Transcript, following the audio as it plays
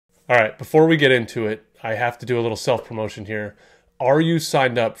All right, before we get into it, I have to do a little self-promotion here. Are you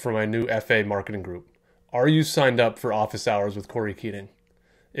signed up for my new FA marketing group? Are you signed up for Office Hours with Corey Keating?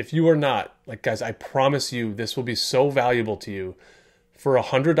 If you are not, like guys, I promise you this will be so valuable to you. For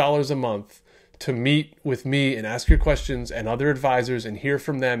 $100 a month to meet with me and ask your questions and other advisors and hear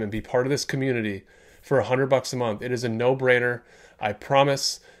from them and be part of this community for $100 a month, it is a no-brainer. I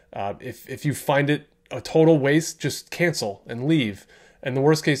promise. If you find it a total waste, just cancel and leave. And the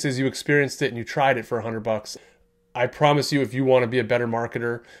worst case is you experienced it and you tried it for $100. I promise you, if you want to be a better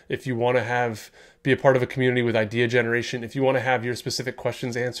marketer, if you want to be a part of a community with idea generation, if you want to have your specific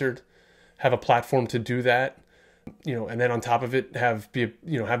questions answered, have a platform to do that, and then on top of it, have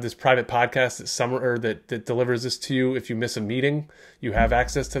this private podcast that delivers this to you. If you miss a meeting, you have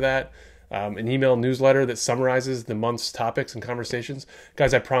access to that. An email newsletter that summarizes the month's topics and conversations.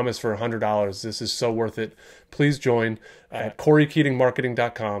 Guys, I promise for $100, this is so worth it. Please join at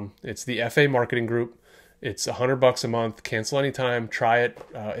CoreyKeatingMarketing.com. It's the FA Marketing Group. It's $100 a month. Cancel anytime. Try it.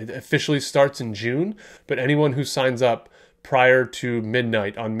 It officially starts in June, but anyone who signs up prior to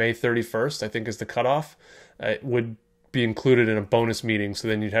midnight on May 31st, I think is the cutoff, would be included in a bonus meeting. So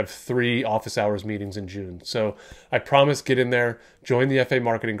then you'd have 3 office hours meetings in June. So I promise, get in there, join the FA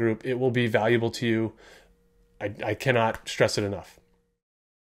Marketing Group. It will be valuable to you. I cannot stress it enough.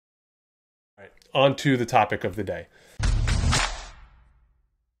 All right, on to the topic of the day.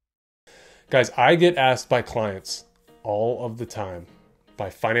 Guys, I get asked by clients all of the time, by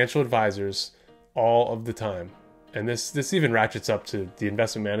financial advisors all of the time. And this even ratchets up to the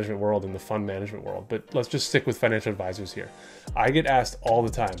investment management world and the fund management world. But let's just stick with financial advisors here. I get asked all the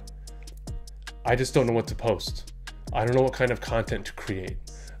time, I just don't know what to post. I don't know what kind of content to create.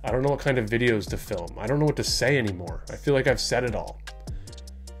 I don't know what kind of videos to film. I don't know what to say anymore. I feel like I've said it all.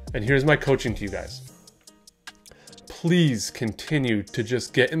 And here's my coaching to you guys. Please continue to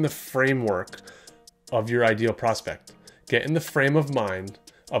just get in the framework of your ideal prospect. Get in the frame of mind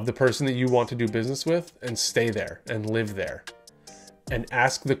of the person that you want to do business with and stay there and live there and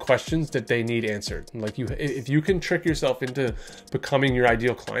ask the questions that they need answered. If you can trick yourself into becoming your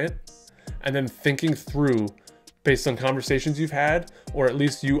ideal client and then thinking through based on conversations you've had, or at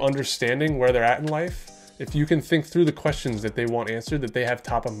least you understanding where they're at in life, if you can think through the questions that they want answered, that they have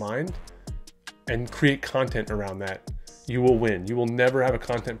top of mind, and create content around that, you will win. You will never have a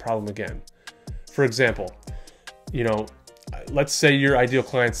content problem again. For example, let's say your ideal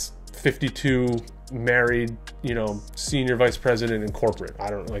client's 52, married, senior vice president in corporate.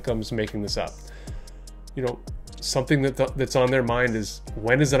 I'm just making this up. Something that's on their mind is,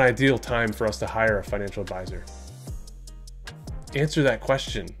 when is an ideal time for us to hire a financial advisor? Answer that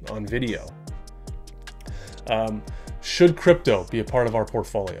question on video. Should crypto be a part of our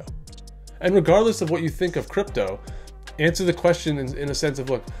portfolio? And regardless of what you think of crypto, answer the question in a sense of,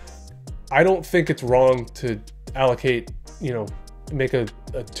 look, I don't think it's wrong to allocate, make a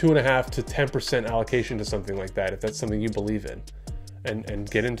 2.5 to 10% allocation to something like that, if that's something you believe in,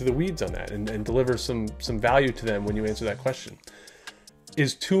 and get into the weeds on that and deliver some value to them when you answer that question.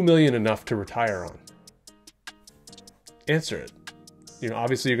 Is $2 million enough to retire on? Answer it.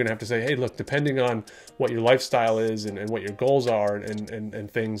 Obviously you're gonna have to say, hey, look, depending on what your lifestyle is and what your goals are and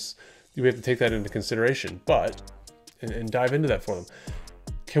things, you have to take that into consideration, and dive into that for them.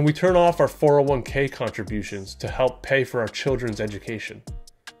 Can we turn off our 401k contributions to help pay for our children's education?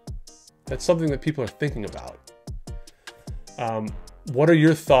 That's something that people are thinking about. What are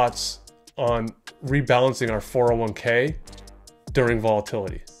your thoughts on rebalancing our 401k during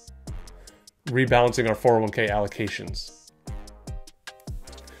volatility? Rebalancing our 401k allocations.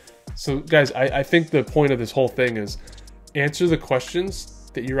 So guys, I think the point of this whole thing is answer the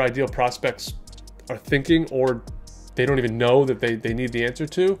questions that your ideal prospects are thinking, or they don't even know that they need the answer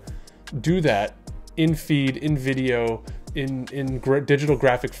to. Do that in feed, in video, in digital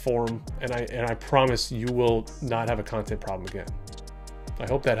graphic form, and I promise you will not have a content problem again. I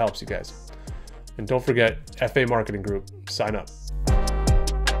hope that helps you guys. And don't forget, FA Marketing Group, sign up.